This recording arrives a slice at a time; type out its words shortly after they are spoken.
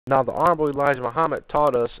Now, the Honorable Elijah Muhammad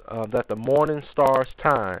taught us that the morning star's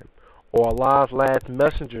time, or Allah's last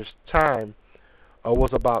messenger's time,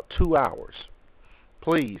 was about 2 hours.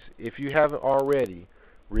 Please, if you haven't already,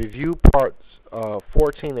 review parts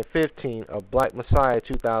 14 and 15 of Black Messiah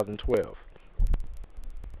 2012.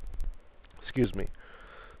 Excuse me.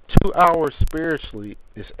 2 hours spiritually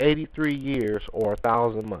is 83 years or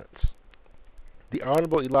 1,000 months. The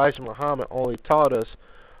Honorable Elijah Muhammad only taught us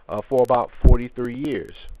for about 43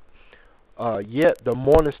 years. Yet the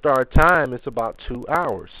morning star time is about 2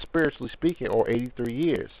 hours, spiritually speaking, or 83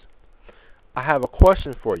 years. I have a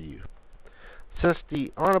question for you. Since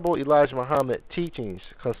the Honorable Elijah Muhammad teachings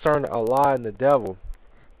concerning Allah and the devil,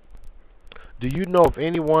 do you know of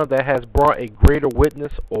anyone that has brought a greater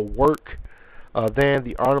witness or work than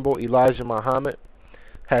the Honorable Elijah Muhammad?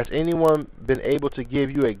 Has anyone been able to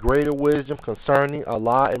give you a greater wisdom concerning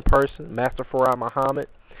Allah in person, Master Farad Muhammad,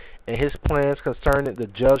 and his plans concerning the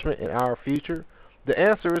judgment in our future? The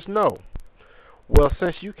answer is no. Well,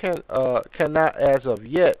 since you cannot as of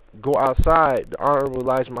yet go outside the Honorable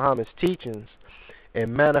Elijah Muhammad's teachings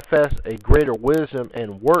and manifest a greater wisdom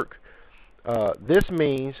and work, this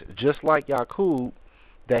means, just like Yaqub,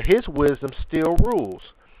 that his wisdom still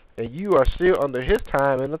rules, and you are still under his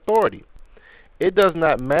time and authority. It does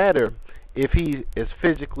not matter if he is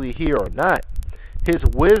physically here or not. His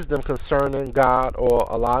wisdom concerning God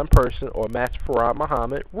or Allah in person or Master Farad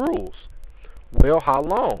Muhammad rules. Well, how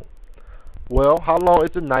long? Well, how long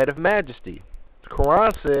is the Night of Majesty? The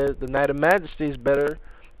Quran says the Night of Majesty is better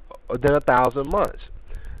than 1,000 months.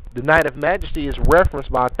 The Night of Majesty is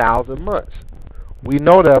referenced by 1,000 months. We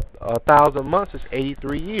know that 1,000 months is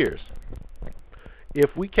 83 years.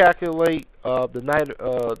 If we calculate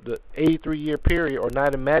the 83-year period or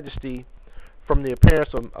Night of Majesty from the appearance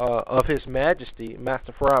of His Majesty,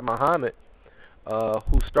 Master Farad Muhammad,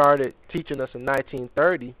 who started teaching us in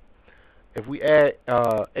 1930, if we add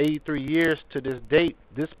 83 years to this date,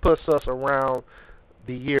 this puts us around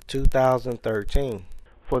the year 2013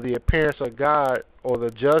 for the appearance of God or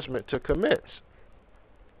the judgment to commence.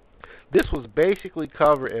 This was basically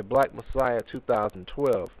covered in Black Messiah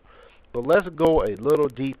 2012, but let's go a little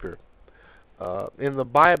deeper. In the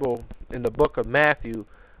Bible, in the book of Matthew,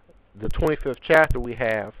 the 25th chapter we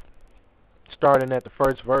have, starting at the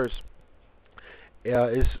first verse,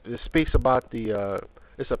 it speaks about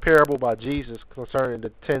it's a parable by Jesus concerning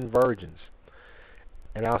the 10 virgins.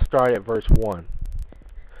 And I'll start at verse 1.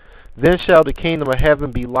 Then shall the kingdom of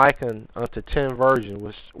heaven be likened unto 10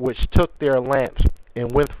 virgins, which took their lamps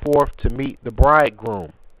and went forth to meet the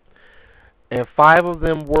bridegroom. And 5 of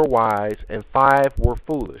them were wise, and 5 were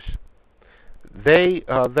foolish. They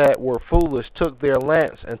that were foolish took their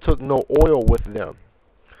lamps, and took no oil with them.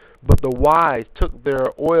 But the wise took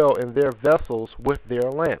their oil in their vessels with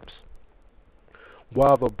their lamps.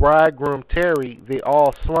 While the bridegroom tarried, they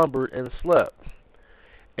all slumbered and slept.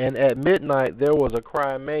 And at midnight there was a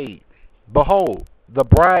cry made, Behold, the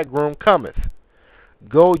bridegroom cometh.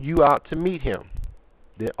 Go you out to meet him.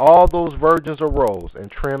 Then all those virgins arose and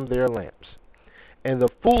trimmed their lamps. And the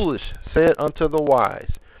foolish said unto the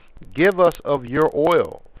wise, Give us of your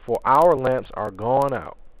oil, for our lamps are gone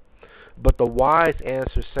out. But the wise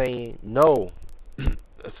answered, saying, No,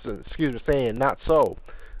 saying, Not so,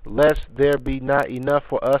 lest there be not enough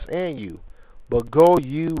for us and you. But go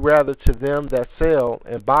you rather to them that sell,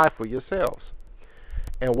 and buy for yourselves.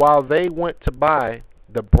 And while they went to buy,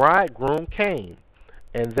 the bridegroom came,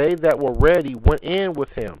 and they that were ready went in with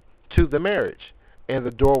him to the marriage, and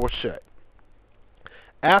the door was shut.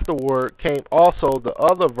 Afterward came also the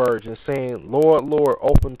other virgins, saying, Lord, Lord,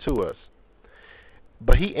 open to us.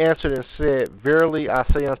 But he answered and said, Verily I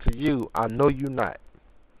say unto you, I know you not.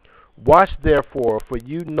 Watch therefore, for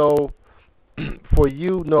you know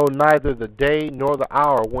neither the day nor the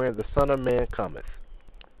hour when the Son of Man cometh.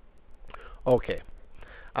 Okay,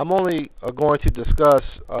 I'm only going to discuss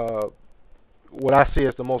what I see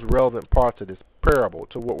as the most relevant parts of this parable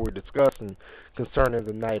to what we're discussing concerning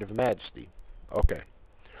the Night of Majesty. Okay.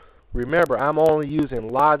 Remember, I'm only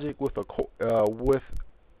using logic with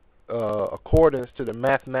accordance to the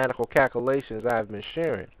mathematical calculations I've been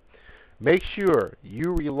sharing. Make sure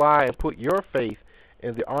you rely and put your faith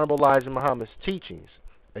in the Honorable Elijah Muhammad's teachings.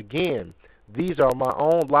 Again, these are my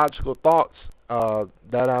own logical thoughts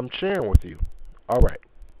that I'm sharing with you. All right.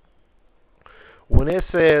 When it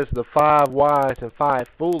says the 5 wise and 5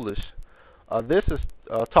 foolish, this is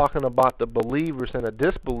talking about the believers and the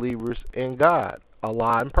disbelievers in God,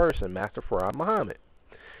 Allah in person, Master Farad Muhammad.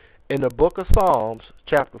 In the book of Psalms,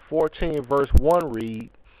 chapter 14, verse 1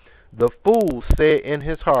 read, The fool said in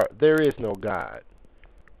his heart, There is no God.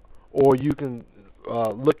 Or you can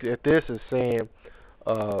look at this as saying,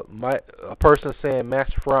 A person saying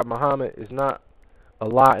Master Farad Muhammad is not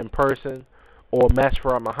Allah in person, or Master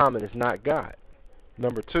Farad Muhammad is not God.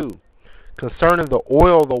 Number two, concerning the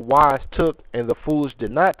oil the wise took and the foolish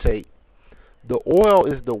did not take, the oil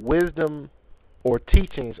is the wisdom or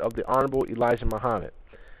teachings of the Honorable Elijah Muhammad.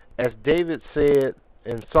 As David said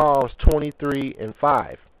in Psalms 23 and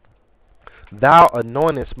 5, Thou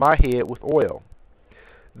anointest my head with oil.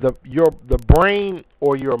 The brain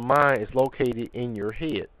or your mind is located in your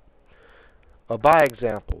head. By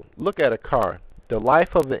example, look at a car. The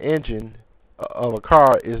life of the engine of a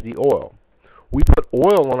car is the oil. We put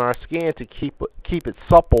oil on our skin to keep it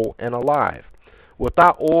supple and alive.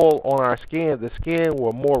 Without oil on our skin, the skin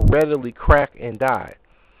will more readily crack and die.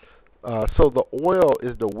 So the oil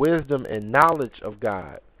is the wisdom and knowledge of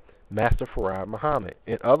God, Master Farad Muhammad.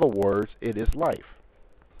 In other words, it is life.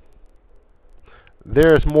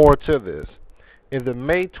 There is more to this. In the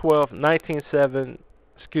May 12,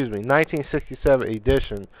 1967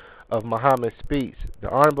 edition of Muhammad Speaks, the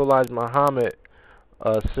Honorable Elijah Muhammad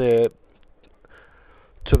said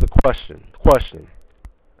to the question,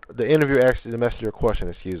 the interviewer asked the messenger a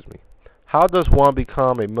question, how does one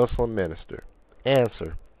become a Muslim minister?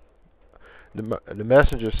 Answer. The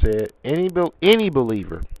messenger said, any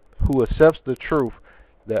believer who accepts the truth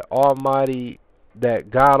that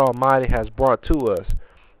God Almighty has brought to us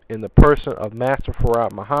in the person of Master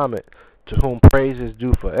Farad Muhammad, to whom praise is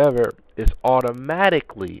due forever, is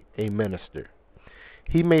automatically a minister.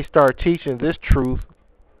 He may start teaching this truth,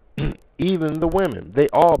 even the women. They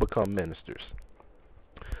all become ministers.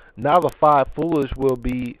 Now the five foolish will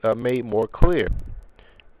be made more clear.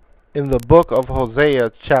 In the book of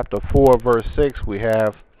Hosea, chapter 4, verse 6, we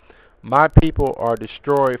have, My people are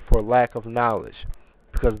destroyed for lack of knowledge.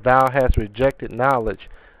 Because thou hast rejected knowledge,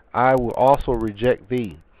 I will also reject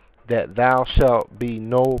thee, that thou shalt be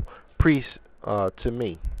no priest to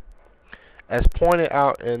me. As pointed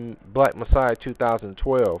out in Black Messiah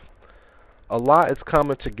 2012, Allah is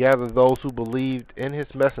coming to gather those who believed in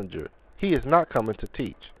His messenger. He is not coming to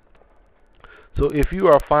teach. So if you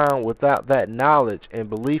are found without that knowledge and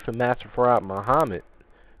belief in Master Farad Muhammad,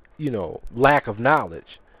 lack of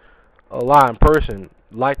knowledge, Allah in person,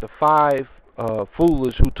 like the five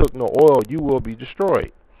foolish who took no oil, you will be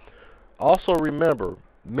destroyed. Also remember,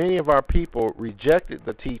 many of our people rejected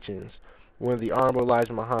the teachings when the Honorable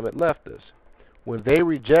Elijah Muhammad left us. When they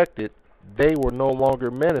rejected, they were no longer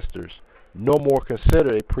ministers, no more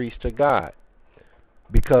considered a priest to God.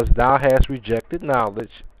 Because thou hast rejected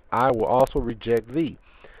knowledge, I will also reject thee,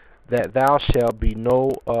 that thou shalt be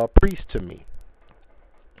no priest to me.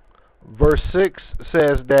 Verse 6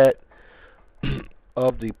 says that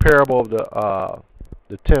of the parable of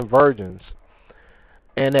the 10 virgins,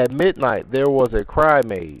 and at midnight there was a cry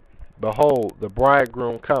made, Behold, the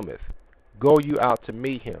bridegroom cometh, go you out to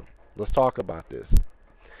meet him. Let's talk about this.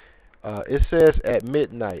 It says at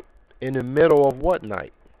midnight. In the middle of what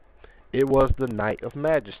night? It was the Night of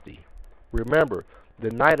Majesty. Remember, the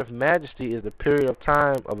Night of Majesty is the period of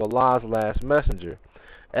time of Allah's last messenger.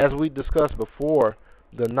 As we discussed before,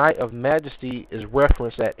 the Night of Majesty is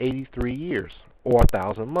referenced at 83 years, or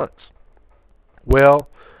 1,000 months. Well,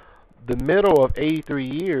 the middle of 83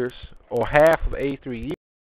 years, or half of 83 years,